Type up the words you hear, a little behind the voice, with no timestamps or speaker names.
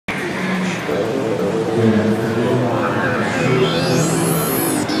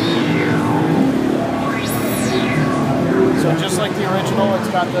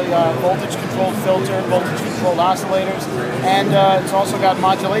filter, voltage controlled oscillators, and it's also got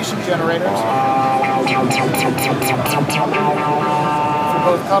modulation generators for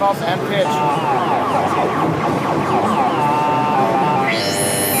both cutoff and pitch.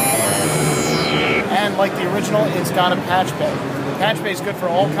 And like the original, it's got a patch bay. Patch bay is good for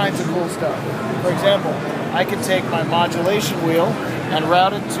all kinds of cool stuff. For example, I can take my modulation wheel and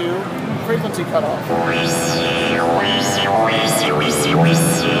route it to frequency cutoff.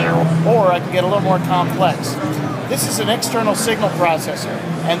 Or I can get a little more complex. This is an external signal processor,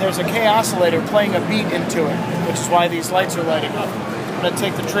 and there's a K oscillator playing a beat into it, which is why these lights are lighting up. I'm going to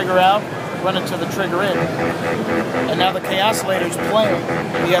take the trigger out, run it to the trigger in, and now the K oscillator is playing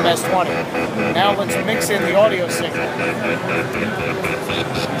the MS-20. Now let's mix in the audio signal.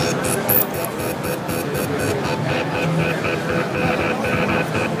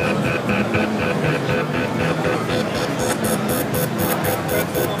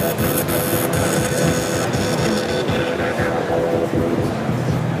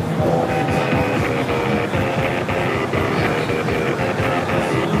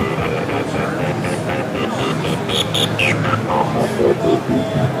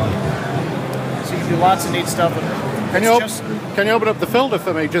 So you can do lots of neat stuff with it. Can you open up the filter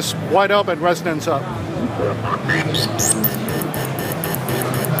for me? Just wide open, resonance up.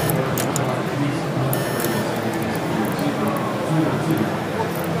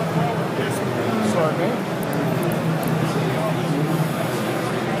 Sorry, man.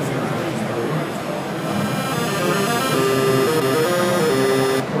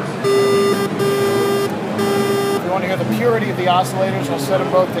 If you want to hear the purity of the oscillators, I'll set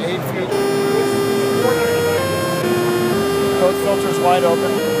them both to 8 feet. Both filters wide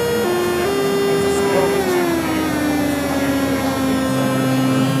open.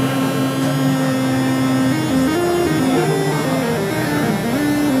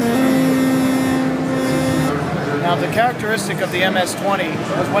 Now the characteristic of the MS-20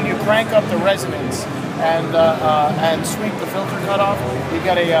 is when you crank up the resonance and sweep the filter cutoff, you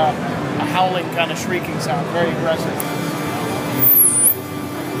get a howling kind of shrieking sound, very aggressive.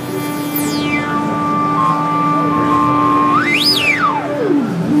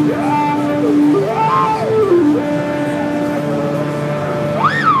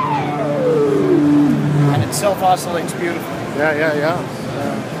 And it self-oscillates beautifully. Yeah.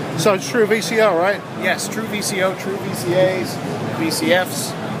 So it's true VCO, right? Yes, true VCO, true VCAs,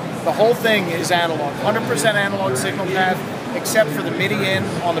 VCFs. The whole thing is analog, 100% analog signal path, except for the MIDI in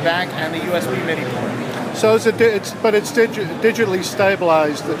on the back and the USB MIDI port. So it's digitally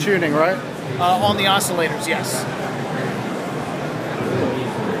stabilized, the tuning, right? On the oscillators, yes.